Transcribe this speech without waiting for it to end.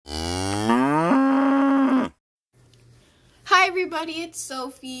Hi everybody, it's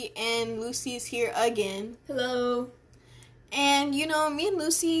Sophie and Lucy's here again. Hello. And me and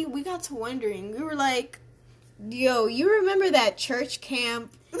Lucy, we got to wondering. We were like, yo, you remember that church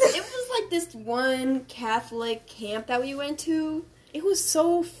camp? It was like this one Catholic camp that we went to. It was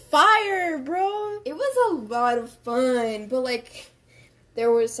so fire, bro. It was a lot of fun, but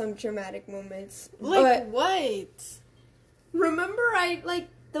there were some dramatic moments. What? Remember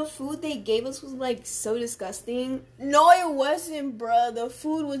the food they gave us was so disgusting. No, it wasn't, bruh. The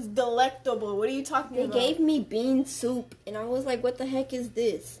food was delectable. What are you talking about? They gave me bean soup, and I was like, what the heck is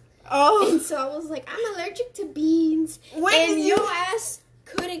this? Oh. And so I was like, I'm allergic to beans. And your ass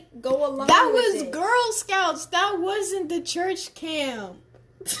couldn't go along That with was it. Girl Scouts. That wasn't the church camp.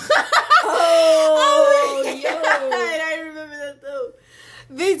 Oh, my God. I remember that though.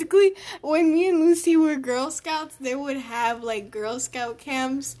 Basically, when me and Lucy were Girl Scouts, they would have Girl Scout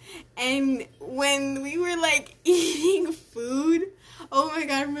camps, and when we were eating food, oh my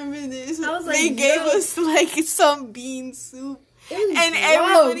God, remember this? I was like, they gave us some bean soup, and gross.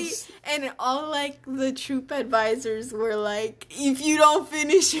 everybody and all the troop advisors were like, if you don't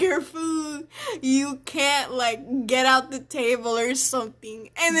finish your food, you can't get out the table or something.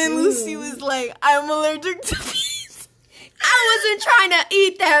 And then Lucy was like, I'm allergic to beans. I wasn't trying to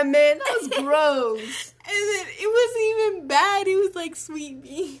eat that, man. That was gross. And then it wasn't even bad. It was sweet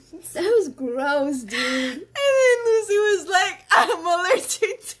beans. That was gross, dude. And then Lucy was like, I'm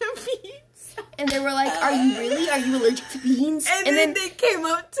allergic to beans. And they were like, are you really? Are you allergic to beans? And then they came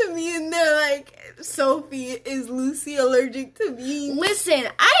up to me and they're like, Sophie, is Lucy allergic to beans? Listen,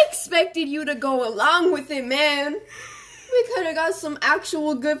 I expected you to go along with it, man. We could have got some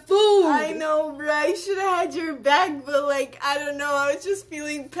actual good food. I know, bro. I should have had your back, but I don't know. I was just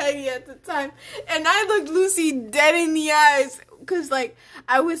feeling petty at the time. And I looked Lucy dead in the eyes because,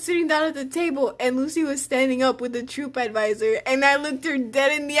 I was sitting down at the table and Lucy was standing up with the troop advisor. And I looked her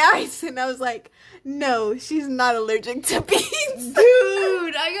dead in the eyes and I was like, no, she's not allergic to beans.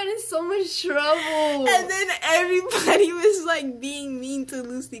 Dude, I got in so much trouble. And then everybody was, being mean to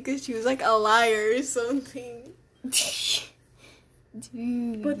Lucy because she was, a liar or something.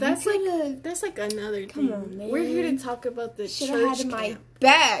 Dude, but that's another thing. Come on, man. We're here to talk about the Should church have had my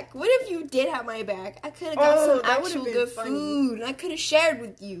back. What if you did have my back? I could have got some actual good food, and I could have shared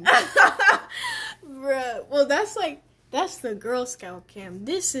with you. Bruh. Well, that's the Girl Scout camp.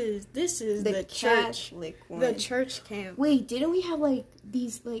 This is the church, Catholic one. the church camp. Wait, didn't we have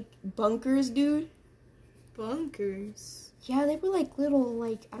these bunkers, dude? Bunkers. Yeah, they were little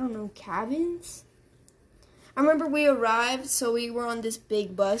I don't know, cabins. I remember we arrived, so we were on this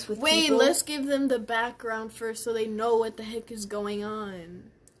big bus with people. Wait, let's give them the background first so they know what the heck is going on.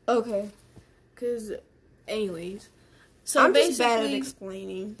 Okay. Because, anyways. So I'm basically, just bad at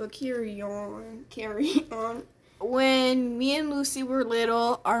explaining, but carry on. When me and Lucy were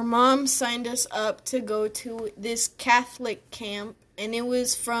little, our mom signed us up to go to this Catholic camp, and it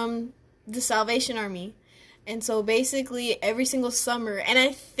was from the Salvation Army. And so basically every single summer, and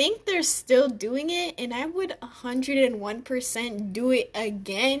I think they're still doing it, and I would 101% do it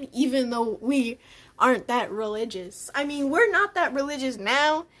again, even though we aren't that religious. I mean, we're not that religious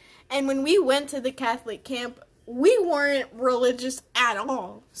now, and when we went to the Catholic camp, we weren't religious at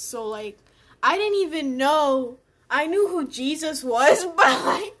all. So, I didn't even know, I knew who Jesus was,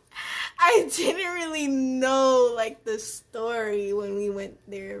 but, I didn't really know, the story when we went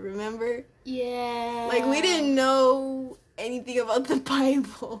there, remember? Yeah. We didn't know anything about the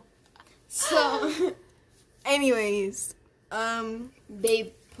Bible. So, anyways,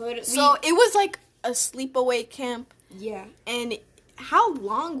 they put it... So, it was, a sleepaway camp. Yeah. And how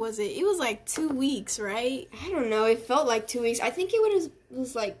long was it? It was, 2 weeks, right? I don't know. It felt like 2 weeks. I think it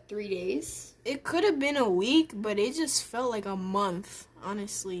was 3 days. It could have been a week, but it just felt like a month,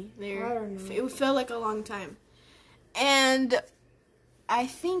 honestly. I don't know. It felt like a long time. And I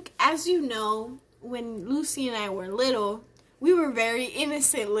think, as you know, when Lucy and I were little, we were very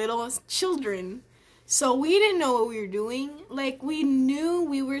innocent little children. So we didn't know what we were doing. We knew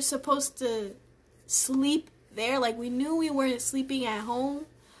we were supposed to sleep there. We knew we weren't sleeping at home.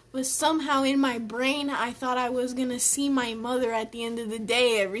 But somehow in my brain, I thought I was going to see my mother at the end of the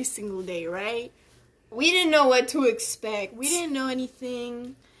day every single day, right? We didn't know what to expect. We didn't know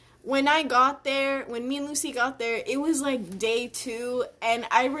anything. When me and Lucy got there, it was day 2. And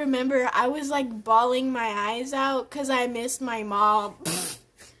I remember I was bawling my eyes out because I missed my mom.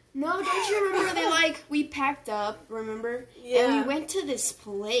 No, don't you remember we packed up, remember? Yeah. And we went to this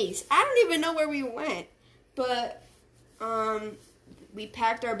place. I don't even know where we went. But, we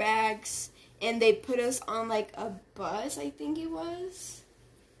packed our bags, and they put us on, a bus, I think it was.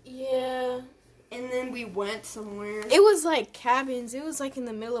 Yeah. And then when we went somewhere. It was like cabins. It was like in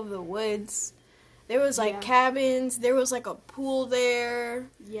the middle of the woods. There was like cabins. There was like a pool there.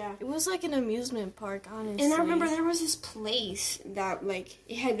 Yeah. It was like an amusement park, honestly. And I remember there was this place that, like,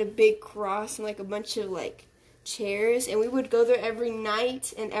 it had a big cross and, like, a bunch of, like, chairs. And we would go there every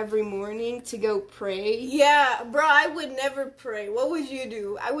night and every morning to go pray. Yeah, bro, I would never pray. What would you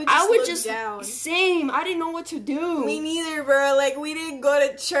do? I would just look down. Same. I didn't know what to do. Me neither, bro. Like, we didn't go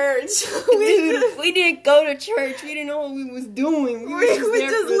to church. Dude, we didn't go to church. We didn't know what we was doing. We were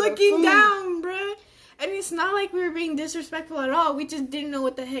just looking down, bro. And it's not like we were being disrespectful at all. We just didn't know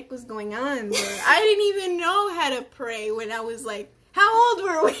what the heck was going on, bro. I didn't even know how to pray when I was like, how old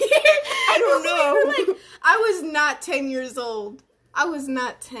were we? I don't know. I was not 10 years old. I was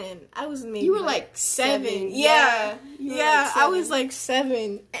not 10. I was maybe You were like 7. Yeah. Yeah, I was like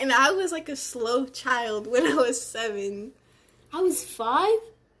 7. And I was like a slow child when I was 7. I was 5?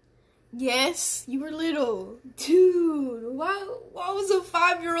 Yes, you were little. Dude, what was a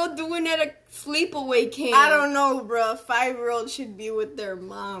 5-year-old doing at a sleepaway camp? I don't know, bro. 5-year-old should be with their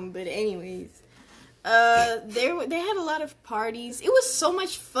mom. But anyways, they had a lot of parties. It was so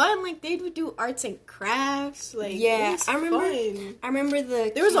much fun. Like, they would do arts and crafts. Like, yeah, it was fun. I remember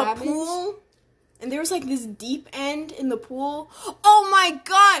there was a pool. And there was, like, this deep end in the pool. Oh, my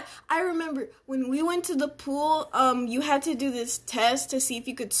God. I remember when we went to the pool, you had to do this test to see if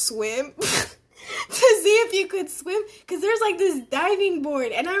you could swim. Because there's, like, this diving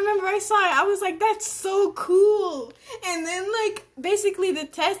board. And I remember I saw it. I was like, that's so cool. And then, like, basically the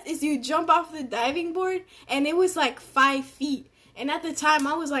test is you jump off the diving board. And it was, like, 5 feet. And at the time,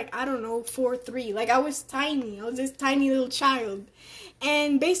 I was, like, I don't know, 4'3". Like, I was tiny. I was this tiny little child.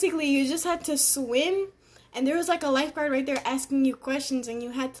 And basically, you just had to swim, and there was, like, a lifeguard right there asking you questions, and you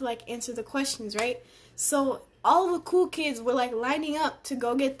had to, like, answer the questions, right? So all the cool kids were, like, lining up to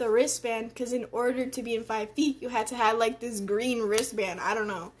go get the wristband, because in order to be in 5 feet, you had to have, like, this green wristband. I don't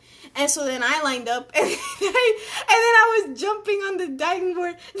know. And so then I lined up, and then I was jumping on the diving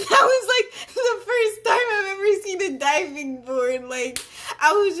board. That was, like, the first time I've ever seen a diving board. Like,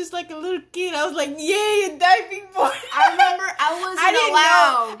 I was just, like, a little kid. I was like, yay, a diving board. I remember I wasn't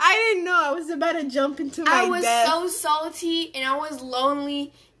allowed. I didn't know. I was about to jump into my I was death. so salty, and I was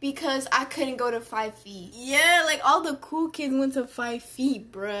lonely because I couldn't go to 5 feet. Yeah, like, all the cool kids went to 5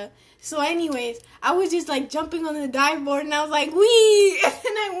 feet, bruh. So anyways, I was just, like, jumping on the dive board, and I was like, wee! And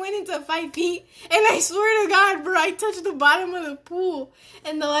then I went into 5 feet, and I swear to God, bro, I touched the bottom of the pool,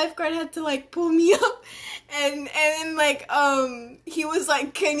 and the lifeguard had to, like, pull me up, and then, like, he was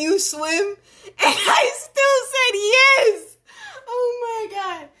like, can you swim? And I still said yes! Oh my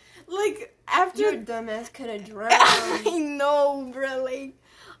God. Like, after... Your dumbass could have drowned. I know, bro, like...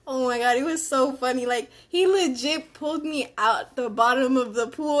 Oh my God, it was so funny. Like, he legit pulled me out the bottom of the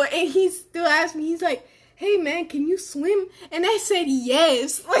pool, and he still asked me, he's like, hey man, can you swim? And I said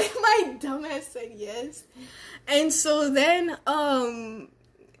yes. Like, my dumbass said yes. And so then,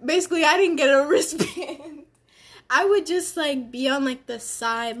 basically I didn't get a wristband. I would just, like, be on, like, the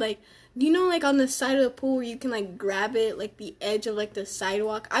side, like, you know, like, on the side of the pool where you can, like, grab it, like, the edge of, like, the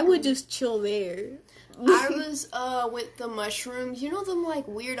sidewalk? I would just chill there. I was, with the mushrooms. You know them, like,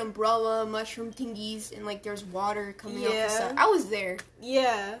 weird umbrella mushroom thingies, and, like, there's water coming out the side? I was there.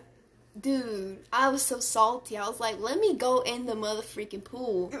 Yeah. Dude, I was so salty. I was like, let me go in the mother-freaking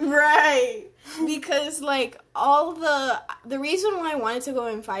pool. Right. Because, like, all the reason why I wanted to go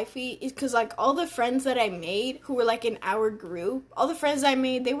in 5 feet is because, like, all the friends that I made who were, like, in our group, all the friends I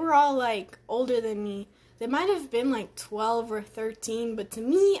made, they were all, like, older than me. They might have been, like, 12 or 13, but to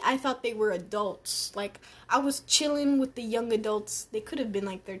me, I thought they were adults. Like, I was chilling with the young adults. They could have been,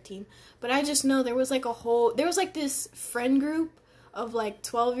 like, 13. But I just know there was, like, this friend group of, like,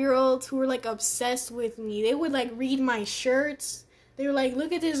 12-year-olds who were, like, obsessed with me. They would, like, read my shirts. They were like,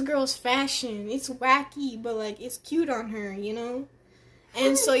 look at this girl's fashion. It's wacky, but, like, it's cute on her, you know?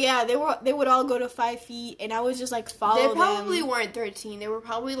 And so, yeah, they would all go to 5 feet, and I would just, like, follow them. They probably weren't 13. They were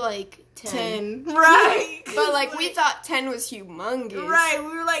probably, like, 10. Right. But, like, we thought 10 was humongous. Right.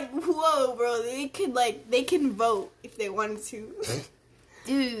 We were like, whoa, bro. They can vote if they wanted to.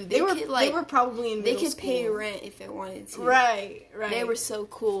 Dude, they were probably in middle They could school. pay rent if they wanted to. Right. They were so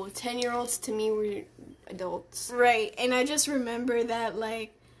cool. 10-year-olds to me were adults. Right. And I just remember that,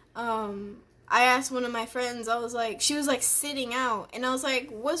 like, I asked one of my friends, I was like, she was, like, sitting out, and I was like,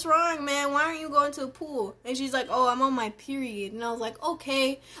 what's wrong, man? Why aren't you going to the pool? And she's like, oh, I'm on my period. And I was like,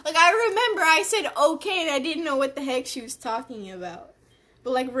 okay. Like, I remember I said okay, and I didn't know what the heck she was talking about.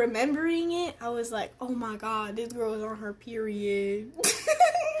 But, like, remembering it, I was like, oh, my God, this girl is on her period.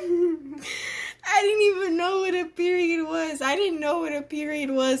 I didn't even know what a period was. I didn't know what a period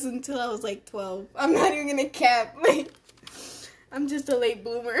was until I was like 12. I'm not even gonna cap. Like, I'm just a late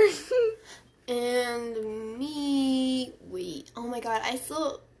bloomer. And me, wait, oh my god,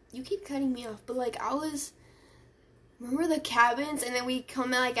 you keep cutting me off, but like remember the cabins, and then we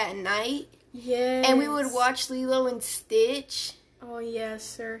come like at night? Yes. And we would watch Lilo and Stitch. Oh, yes,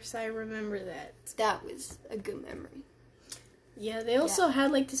 sir. So I remember that. That was a good memory. Yeah, they also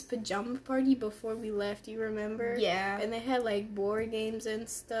had, like, this pajama party before we left, you remember? Yeah. And they had, like, board games and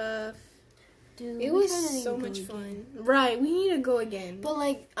stuff. Dude, It was so much fun. Right, we need to go again. But,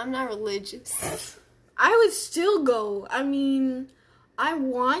 like, I'm not religious. I would still go. I mean, I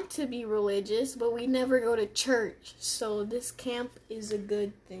want to be religious, but we never go to church. So this camp is a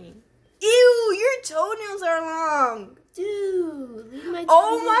good thing. Ew, your toenails are long. Dude, leave my toenails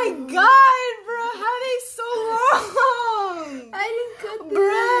Oh my alone. god, bro, how are they so long? I didn't cut them.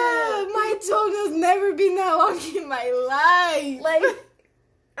 Bruh, my toenails never been that long in my life. Like,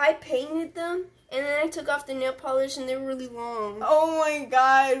 I painted them, and then I took off the nail polish, and they were really long. Oh my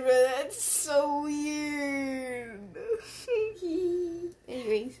god, bro, that's so weird.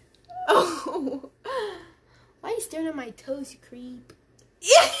 Anyways. Oh. Why are you staring at my toes, you creep?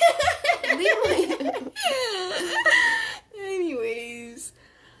 Anyways,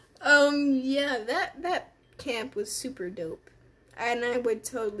 yeah, that camp was super dope, and I would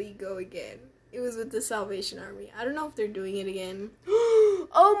totally go again. It was with the Salvation Army. I don't know if they're doing it again.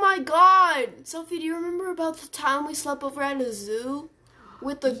 Oh my god! Sophie, do you remember about the time we slept over at a zoo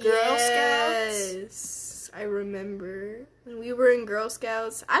with the Girl Scouts? Yes, I remember when we were in Girl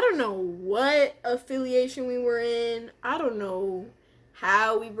Scouts. I don't know what affiliation we were in. I don't know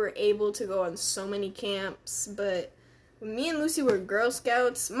how we were able to go on so many camps, but when me and Lucy were Girl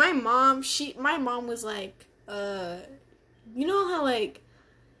Scouts, my mom was like, you know how like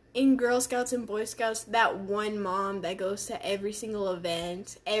in Girl Scouts and Boy Scouts, that one mom that goes to every single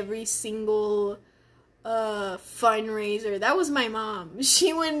event, every single fundraiser, that was my mom.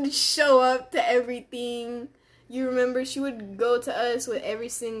 She would show up to everything. You remember, she would go to us with every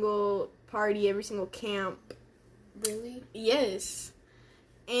single party, every single camp. Really? Yes.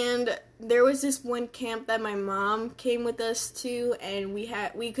 And there was this one camp that my mom came with us to, and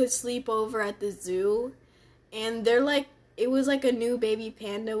we could sleep over at the zoo. And it was like a new baby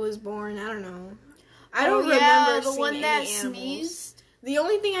panda was born. I don't know. I don't remember the seeing one that any animals. sneezed. The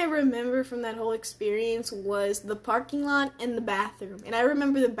only thing I remember from that whole experience was the parking lot and the bathroom. And I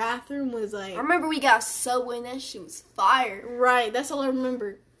remember the bathroom was like... I remember we got Subway and that shit was fire. Right, that's all I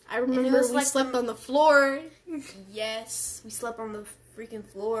remember. I remember we like slept on the floor. Yes, we slept on the freaking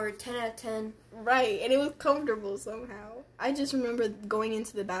floor, 10 out of 10. Right, and it was comfortable somehow. I just remember going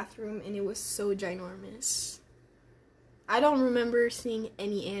into the bathroom and it was so ginormous. I don't remember seeing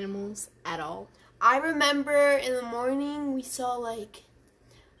any animals at all. I remember in the morning we saw like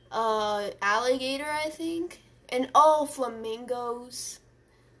alligator, I think, and flamingos.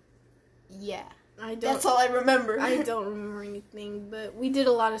 Yeah, that's all I remember. I don't remember anything, but we did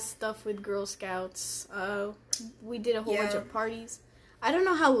a lot of stuff with Girl Scouts. We did a whole bunch of parties. I don't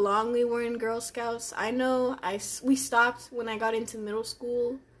know how long we were in Girl Scouts. I know we stopped when I got into middle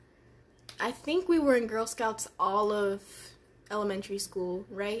school. I think we were in Girl Scouts all of elementary school,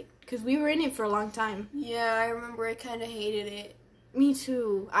 right? Because we were in it for a long time. Yeah, I remember I kind of hated it. Me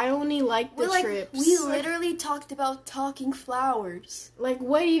too. I only liked the trips. We literally talked about talking flowers. Like,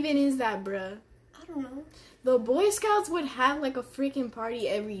 what even is that, bruh? I don't know. The Boy Scouts would have, like, a freaking party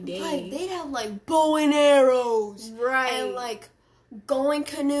every day. Like, they'd have, like, bow and arrows. Right. And, like, going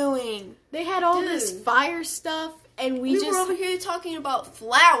canoeing. They had all this fire stuff, and we were over here talking about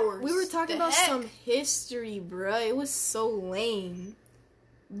flowers. We were talking about some history, bruh. It was so lame.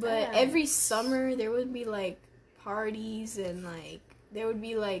 But every summer, there would be, like, parties and, like, there would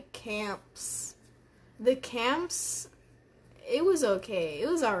be, like, camps. The camps, it was okay. It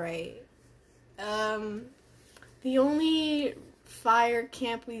was alright. The only fire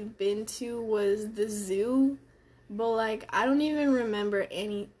camp we've been to was the zoo. But, like, I don't even remember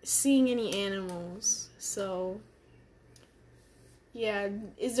seeing any animals. So, yeah.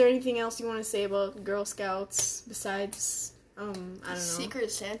 Is there anything else you want to say about Girl Scouts besides, I don't know.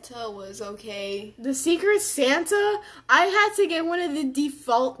 Secret Santa was okay. The Secret Santa? I had to get one of the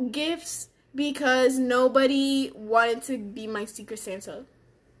default gifts because nobody wanted to be my Secret Santa.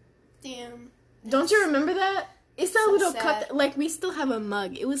 Damn. Don't you remember that? It's that so little sad. cup. Like, we still have a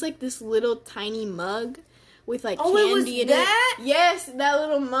mug. It was like this little tiny mug with like it was candy in that? it. Yes, that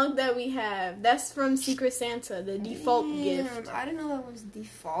little mug that we have. That's from Secret Santa, the default gift. I didn't know that was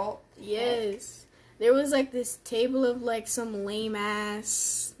default. Yes. there was like this table of like some lame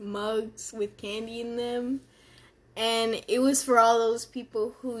ass mugs with candy in them. And it was for all those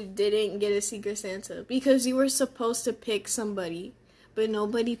people who didn't get a Secret Santa. Because you were supposed to pick somebody. But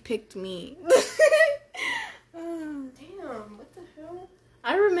nobody picked me. Damn, what the hell?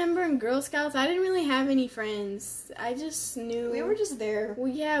 I remember in Girl Scouts, I didn't really have any friends. I just knew... We were just there.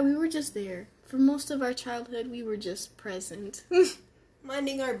 Well, yeah, we were just there. For most of our childhood, we were just present.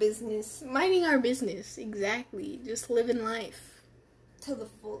 Minding our business. Minding our business, exactly. Just living life. To the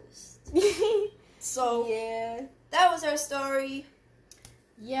fullest. So, yeah, that was our story.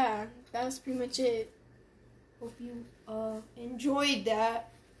 Yeah, that was pretty much it. Hope you enjoyed that.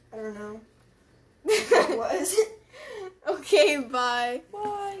 I don't know what it was. Okay, bye.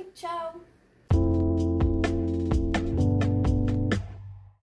 Bye. Ciao.